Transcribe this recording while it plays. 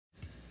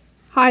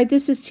Hi,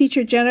 this is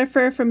Teacher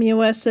Jennifer from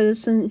U.S.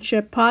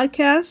 Citizenship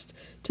Podcast.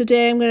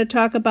 Today I'm going to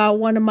talk about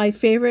one of my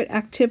favorite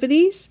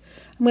activities.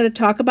 I'm going to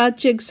talk about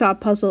jigsaw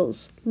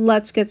puzzles.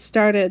 Let's get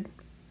started.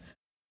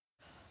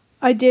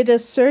 I did a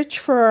search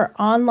for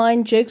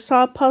online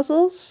jigsaw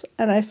puzzles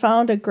and I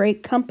found a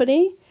great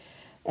company.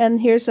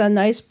 And here's a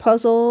nice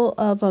puzzle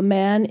of a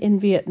man in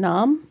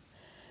Vietnam.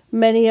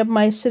 Many of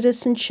my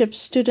citizenship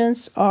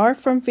students are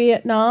from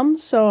Vietnam,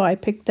 so I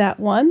picked that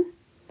one.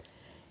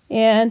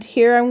 And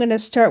here I'm going to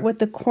start with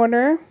the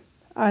corner.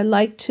 I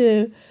like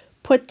to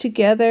put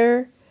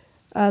together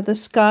the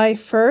sky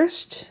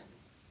first.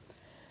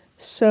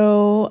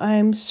 So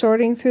I'm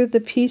sorting through the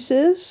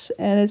pieces,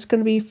 and it's going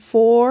to be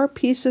 4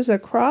 pieces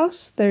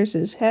across. There's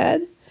his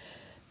head.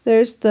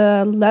 There's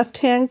the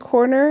left-hand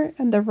corner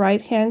and the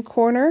right-hand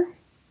corner.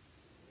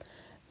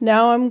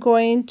 Now I'm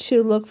going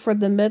to look for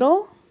the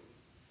middle.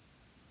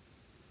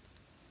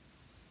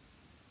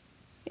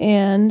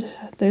 And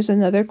there's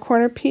another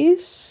corner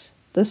piece.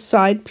 The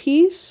side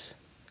piece,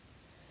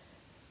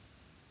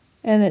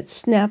 and it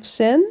snaps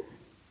in.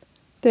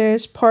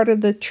 There's part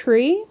of the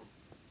tree,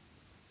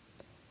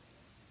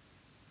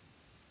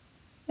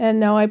 and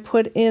now I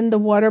put in the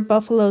water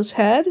buffalo's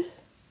head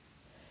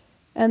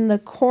and the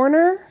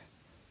corner,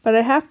 but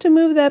I have to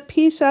move that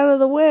piece out of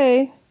the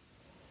way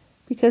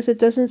because it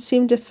doesn't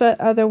seem to fit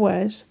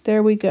otherwise.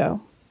 There we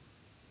go.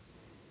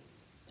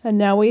 And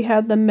now we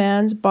have the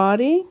man's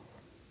body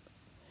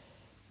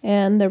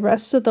and the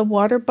rest of the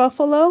water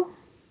buffalo.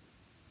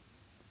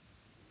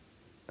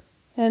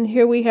 And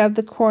here we have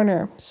the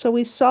corner. So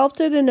we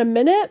solved it in a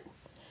minute,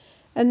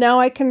 and now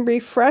I can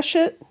refresh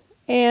it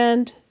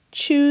and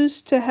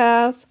choose to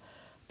have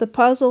the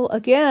puzzle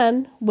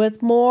again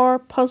with more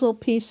puzzle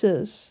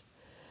pieces.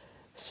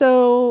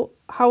 So,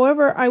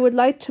 however, I would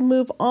like to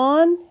move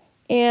on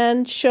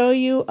and show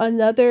you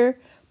another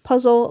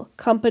puzzle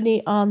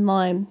company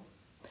online.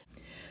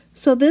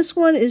 So this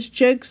one is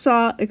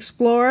Jigsaw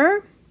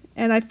Explorer,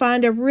 and I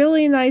find a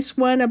really nice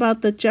one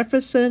about the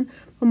Jefferson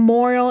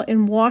Memorial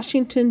in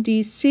Washington,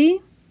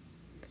 D.C.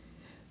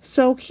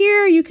 So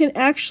here you can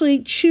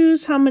actually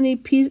choose how many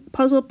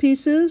puzzle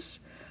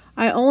pieces.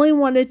 I only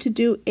wanted to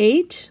do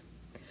 8.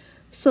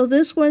 So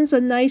this one's a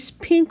nice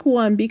pink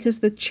one because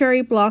the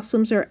cherry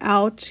blossoms are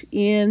out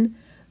in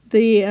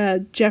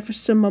the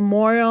Jefferson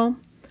Memorial.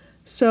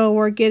 So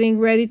we're getting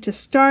ready to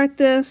start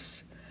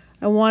this.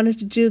 I wanted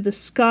to do the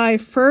sky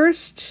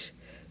first.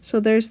 So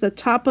there's the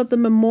top of the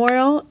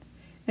memorial.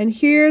 And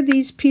here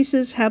these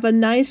pieces have a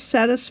nice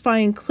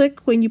satisfying click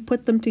when you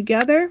put them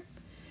together.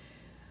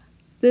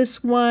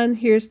 This one,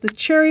 here's the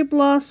cherry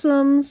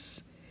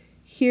blossoms,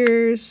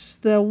 here's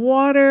the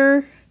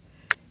water,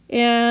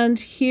 and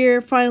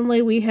here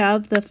finally we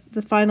have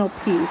the final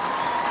piece.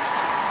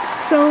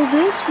 So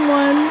this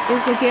one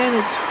is, again,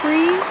 it's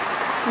free.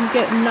 You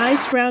get a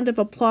nice round of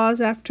applause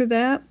after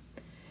that.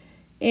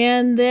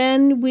 And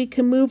then we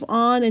can move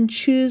on and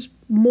choose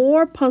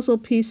more puzzle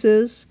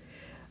pieces.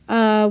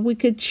 We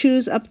could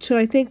choose up to,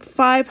 I think,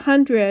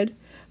 500,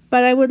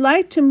 but I would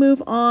like to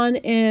move on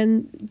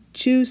and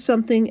choose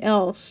something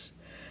else.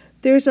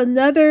 There's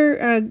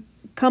another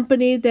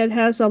company that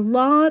has a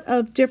lot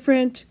of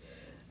different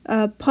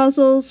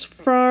puzzles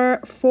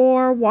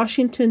for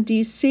Washington,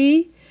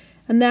 D.C.,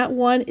 and that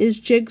one is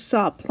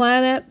Jigsaw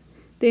Planet.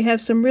 They have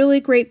some really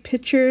great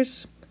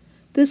pictures.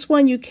 This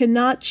one you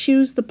cannot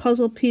choose the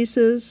puzzle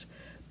pieces,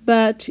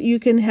 but you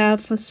can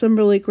have some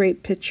really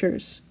great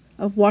pictures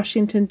of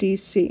Washington,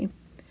 D.C.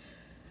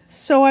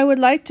 So I would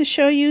like to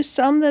show you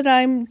some that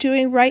I'm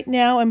doing right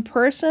now in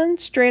person,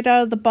 straight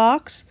out of the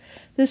box.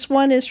 This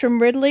one is from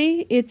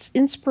Ridley. It's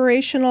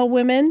inspirational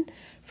women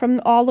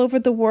from all over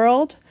the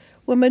world,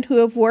 women who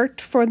have worked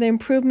for the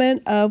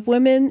improvement of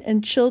women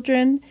and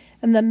children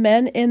and the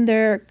men in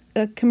their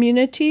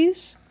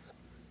communities.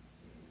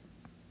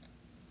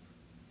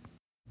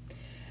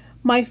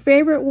 My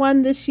favorite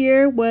one this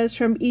year was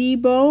from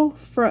Igbo.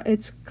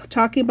 It's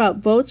talking about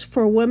votes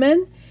for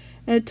women.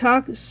 And it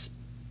talks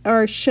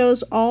or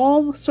shows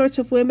all sorts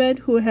of women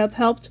who have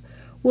helped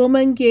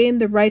women gain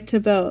the right to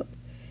vote.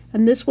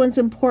 And this one's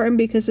important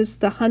because it's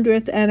the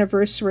 100th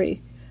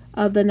anniversary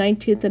of the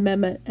 19th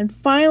Amendment. And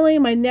finally,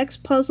 my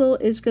next puzzle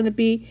is going to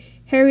be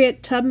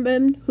Harriet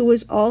Tubman, who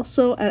was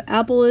also an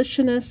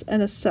abolitionist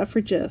and a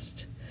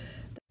suffragist.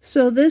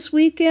 So this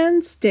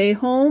weekend, stay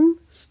home,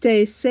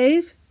 stay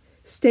safe,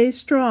 stay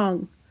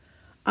strong.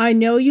 I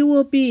know you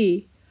will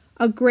be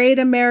a great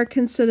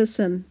American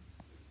citizen.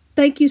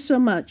 Thank you so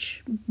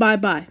much.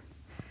 Bye-bye.